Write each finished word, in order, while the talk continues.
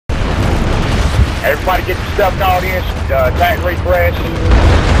Everybody get your stuff called in, attack refresh,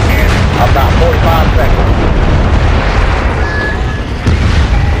 in about 45 seconds.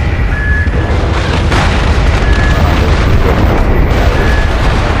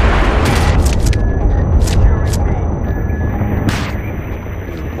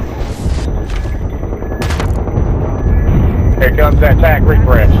 Here comes that attack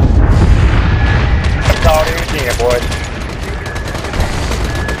refresh. Called in again, boys.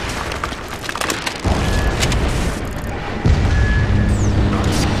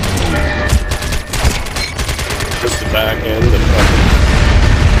 Back end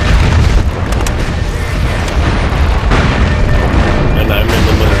and I'm in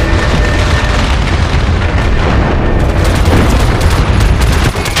the middle.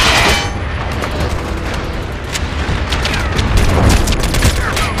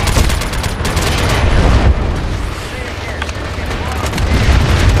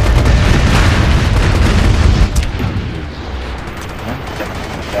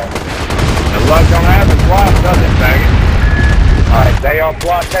 The luck don't have the block, does it, faggot? Alright, they are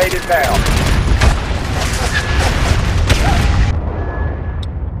blockaded now.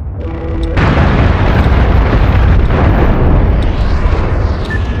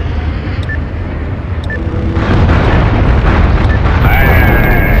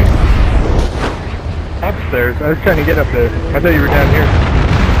 Upstairs. I was trying to get up there. I thought you were down here.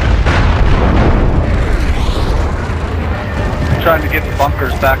 Trying to get the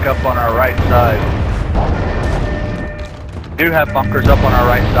bunkers back up on our right side. We do have bunkers up on our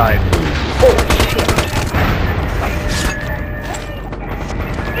right side. Holy shit.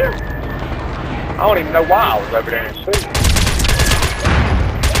 I don't even know why I was over there and see.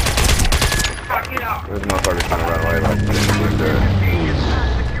 This motherfucker's trying to run away like this.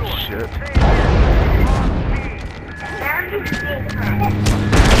 Shit.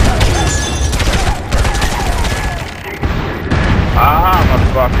 Aha,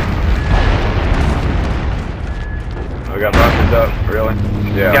 motherfucker. We got bunkers up, really?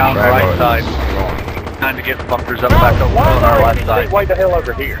 Yeah, on the right side. Trying to get the bunkers up back up on our left side. Way the hell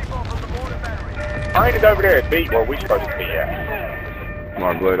over here. I ain't it over there at B where we supposed to be at.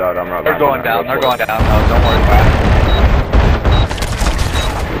 More blue dot, I'm right. They're going down, they're going down. No, don't worry about it.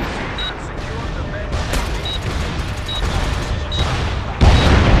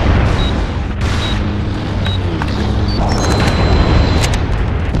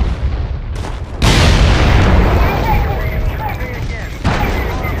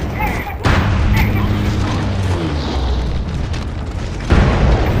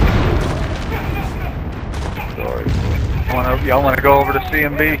 Y'all want to go over to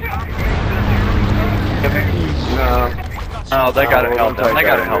CMB? No, they got it held down. They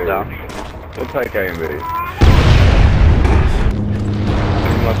got it held down. We'll take A and B.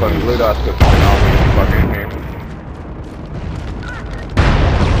 Motherfucking blue dots go flying off in fucking here.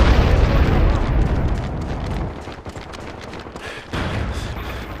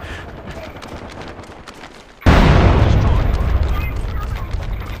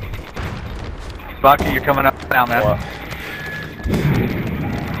 Bucky, you're coming up down there. What?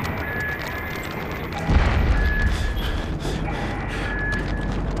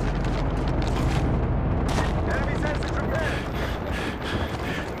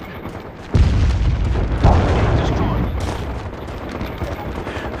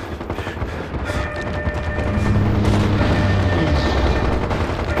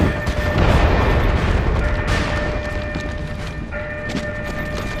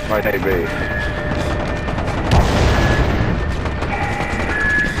 Right A, B.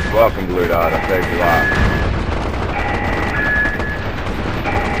 Welcome, Blue Dot. I saved your life.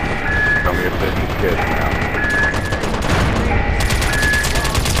 Come here, assistance kids now.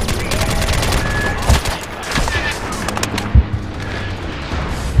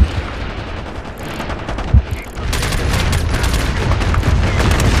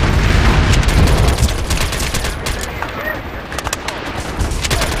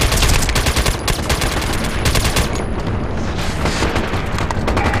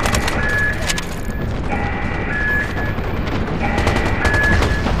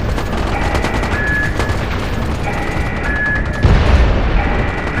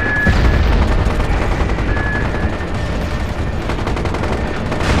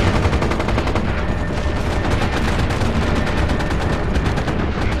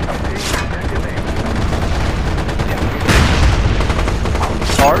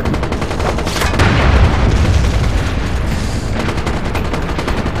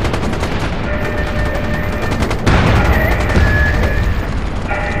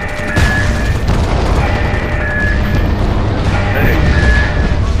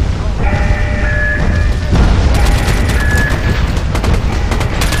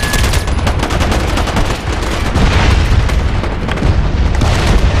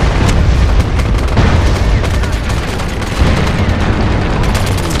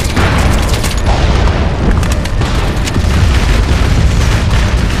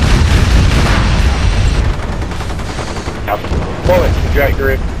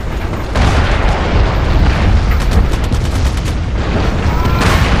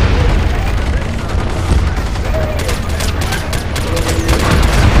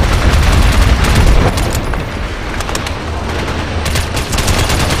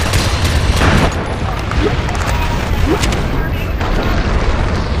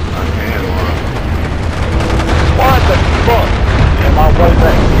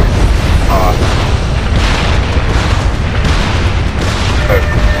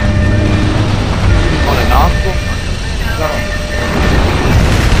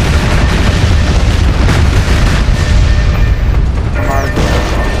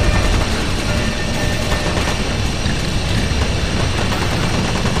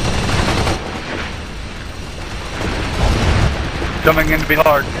 coming in to be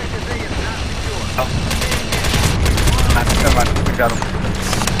hard. Oh. Never mind, we got him.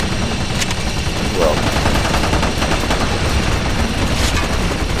 Well,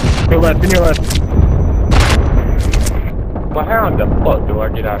 Your left, in your left. well, how in the fuck do I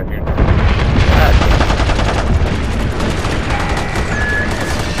get out of here?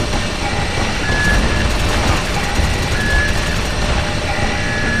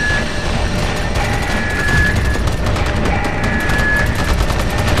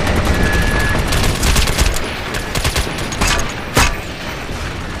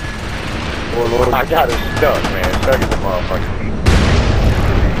 I got it stuck, man. Stuck in the motherfucker.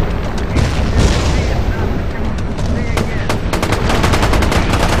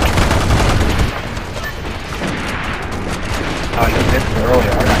 I just missed it earlier.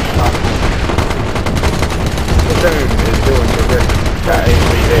 I got shot. Platoon is doing terrific. That ain't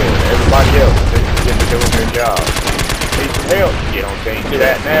me there. Everybody else is getting to doing their job. Need some help. Get on team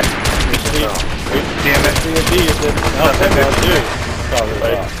chat now. Damn it. C&D is nothing to do.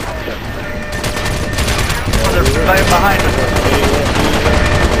 Probably. Oh, they're right behind us.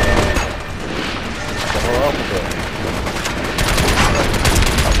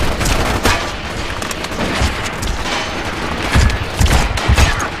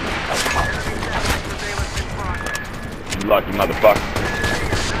 You lucky motherfucker.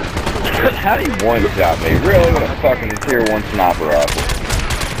 How do you one-shot me? Really? With a fucking tier 1 sniper rifle?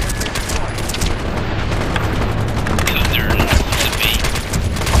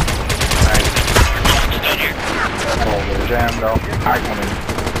 Jam though. I come in.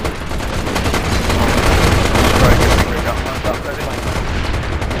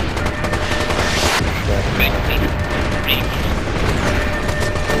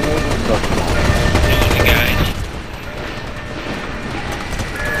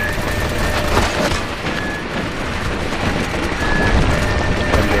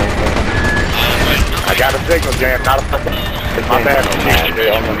 I got a signal jam, not a fucking... My bad.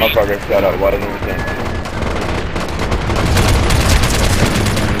 I'm the motherfucker set up. What is everything?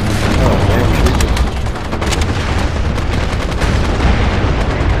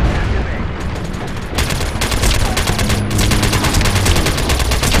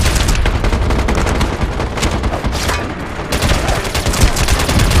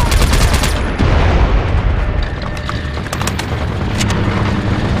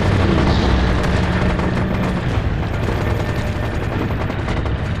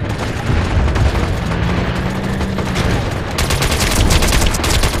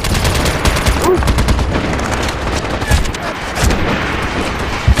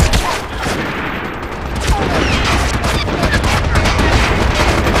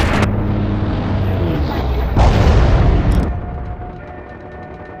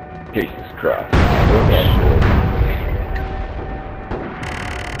 Jesus Christ.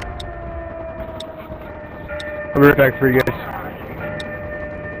 I'll be right back for you guys.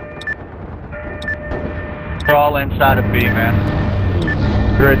 They're all inside of B, man.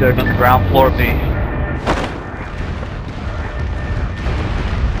 Be right there. On the ground floor of B.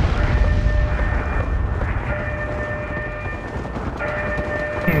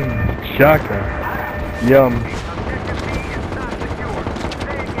 Shotgun. Yum.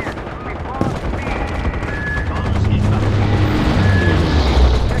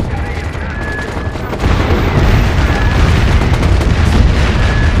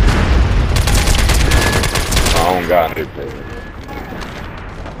 Got it.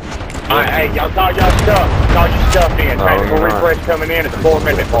 Alright, hey, y'all got y'all stuff. Got your stuff in. Tactical refresh coming in at the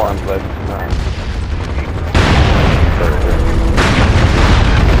 4-minute mark.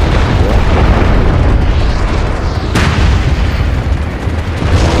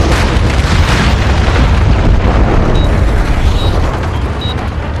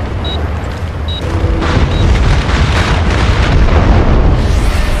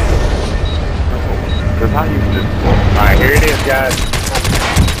 Alright, here it is, guys.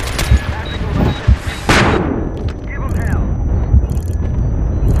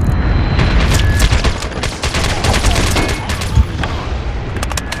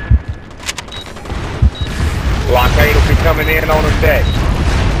 Blockade will be coming in on the deck.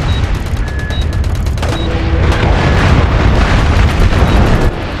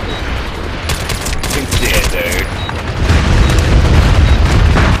 He's dead, dude.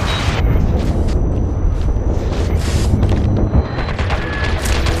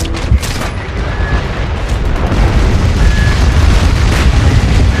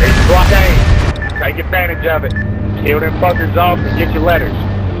 Blockade. Take advantage of it. Kill them fuckers off and get your letters.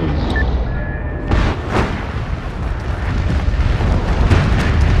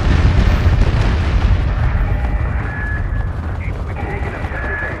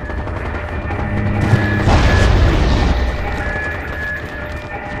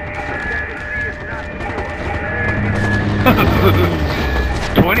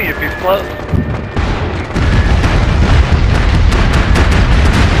 20 if he's close.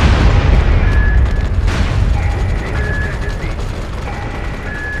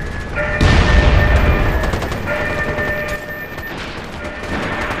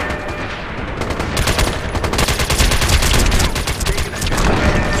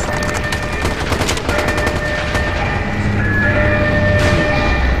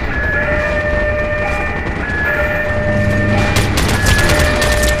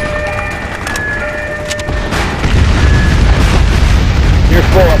 You're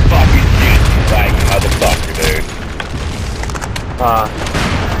full of fucking shit, you faggy motherfucker, dude.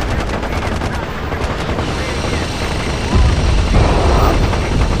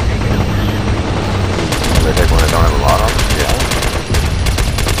 They take one that don't have a lot on? Yeah.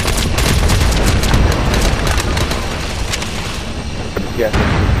 Yes, it's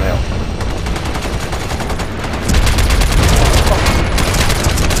smell.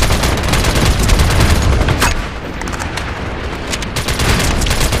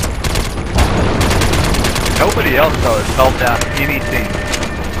 Nobody else though has held down anything.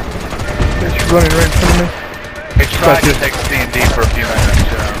 It's running right in front of me. They tried to take C&D for a few minutes,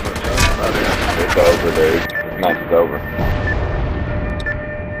 but that's about it. It's over, dude. This match is over.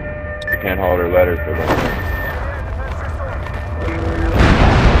 We can't hold our letters for them.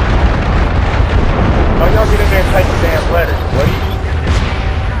 Oh, y'all get in there and take the damn letters, please.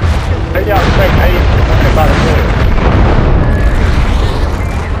 Hey, y'all can take 8 and about a minute.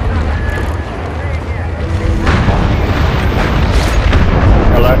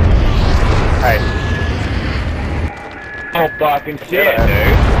 Hello? Hey. Oh, fucking shit,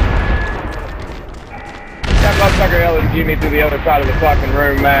 dude. That motherfucker LSG me through the other side of the fucking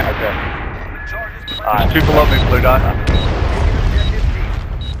room, man. Okay. There's 2 below me, Blue Dot.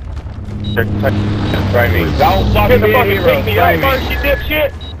 Spray me. Don't fucking be a hero. Spray me. You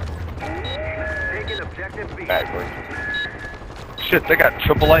dipshit. Backwards. Shit, they got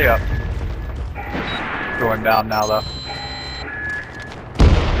AAA up. Going down now, though.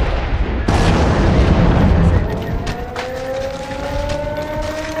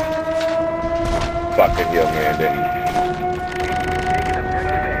 Fucking heal me, didn't he?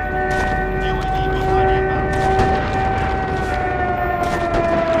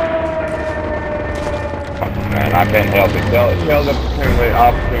 Man, I can't help it. Tell the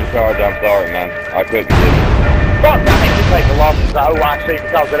opportune charge I'm sorry, man. I couldn't do it. Fuck, I hate to take the losses to OIC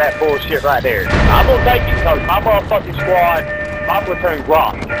because of that bullshit right there. I'm gonna take it because my motherfucking squad, my platoon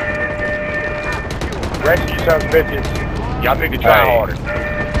rocked. The rest of you sons of bitches, y'all need to try harder.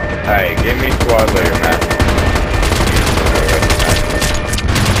 Hey, give me squad leader, man.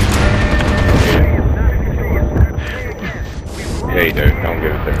 Hey, dude, don't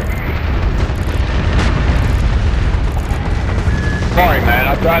give it to me. Sorry, man.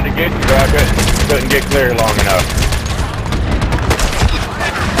 I tried to get you, but I couldn't get clear long enough.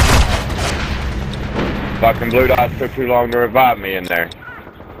 Fucking Blue Dots took too long to revive me in there.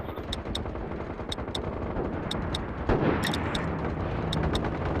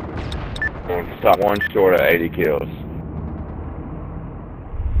 Stop one short of 80 kills.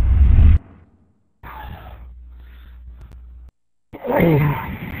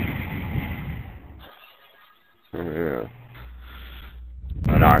 Yeah.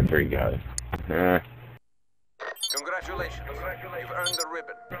 An R3 guys. Congratulations. You've earned the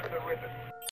ribbon.